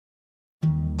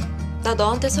나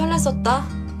너한테 설렜었다.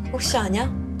 혹시 아냐?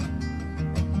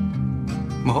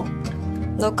 뭐?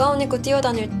 너 가운 입고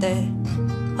뛰어다닐 때,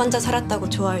 혼자 살았다고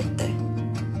좋아할 때,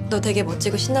 너 되게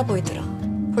멋지고 신나 보이더라.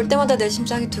 볼 때마다 내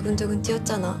심장이 두근두근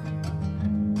뛰었잖아.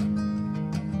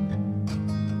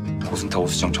 고승타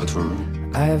오수정 저 둘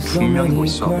분명히 뭐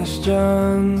있어.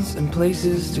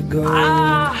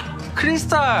 아,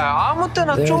 크리스탈 아무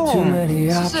때나 좀.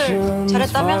 수술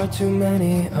잘했다며?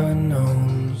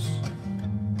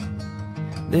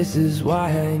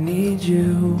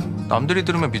 남들이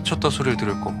들으면 미쳤다 소리를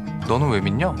들을 거고 너는 왜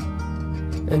믿냐?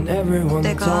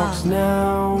 내가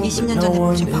 20년 전에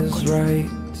뭐 좀 봤거든.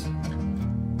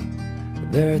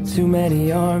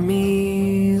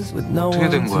 어떻게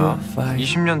된 거야?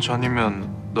 20년 전이면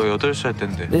너 8살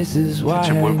땐데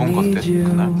대체 뭘 본 건데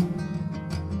그날?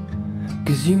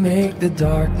 Cause you make the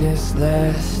darkness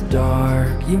less dark.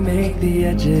 You make the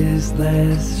edges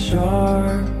less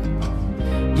sharp.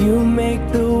 You make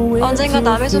the winter 언젠가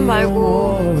남의 손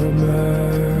말고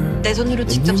warmer. 내 손으로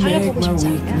직접 살려보고 싶지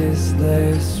않냐?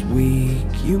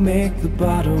 You make the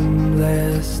bottom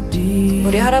less deep.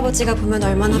 우리 할아버지가 보면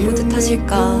얼마나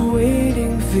뿌듯하실까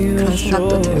그런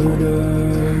생각도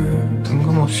들고.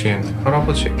 뜬금없이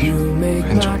할아버지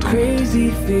뵌 적도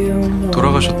없는데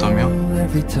돌아가셨다며?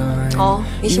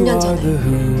 20년 전에.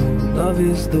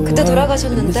 그때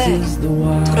돌아가셨는데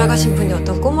돌아가신 분이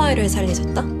어떤 꼬마아이를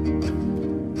살리셨다?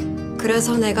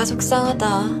 그래서 내가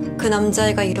속상하다. 그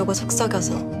남자애가 이러고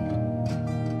속썩여서.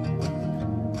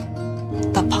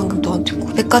 나 방금 너한테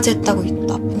고백까지 했다고 이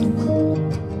나쁜 놈아.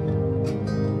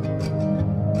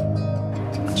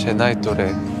 제 나이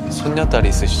또래 손녀딸이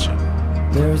있으시죠?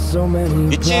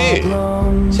 있지.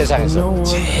 세상에서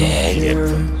제일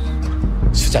예쁜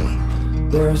수장이.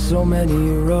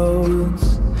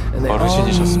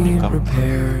 어르신이셨습니까?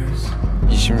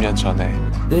 20년 전에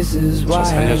저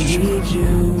살려주시고.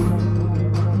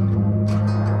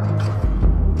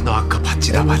 너 아까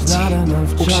봤지? 나 봤지?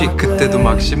 혹시 그때도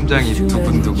막 심장이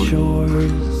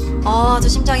두근두근? 아주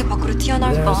심장이 밖으로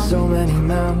튀어나올 뻔.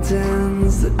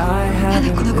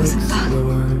 해냈구나 고승다.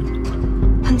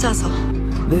 혼자서.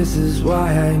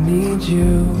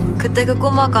 그때 그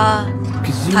꼬마가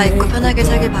다 잊고 편하게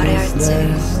살길 바래야 할지,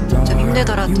 좀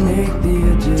힘내더라도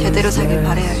제대로 살길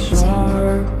바래야 할지.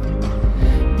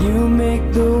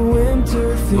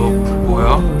 너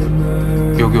뭐야?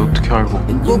 여기 어떻게 알고?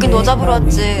 오긴 너 잡으러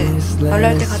왔지.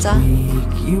 연락할 때 가자.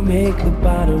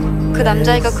 그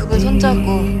남자애가 그분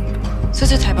손잡고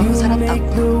수술 잘 받고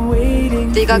살았다고.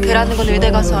 네가 걔라는 건 의대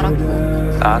가서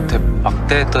알았고. 나한테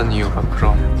막대했던 이유가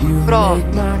그럼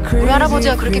우리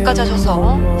할아버지가 그렇게까지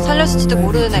하셔서 살려줄지도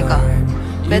모르는 애가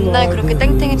맨날 그렇게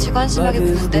땡땡이 치고 한심하게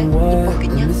구는데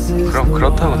이뻤겠냐? 그럼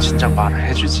그렇다고 진작 말을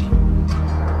해주지.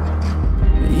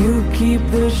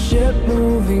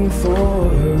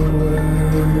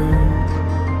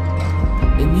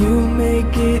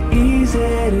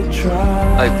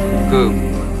 아니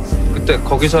그때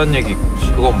거기서 한 얘기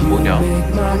그건 뭐냐?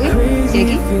 여기?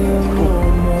 얘기?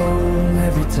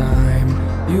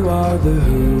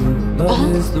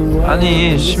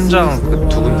 아니 심장 그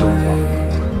두근두근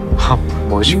거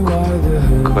멋있고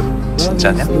그건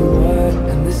진짜냐?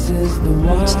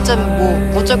 진짜면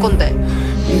뭐 어쩔 건데?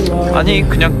 아니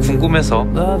그냥 궁금해서.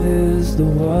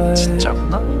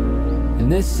 진짜구나? And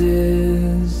this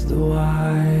is the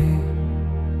why.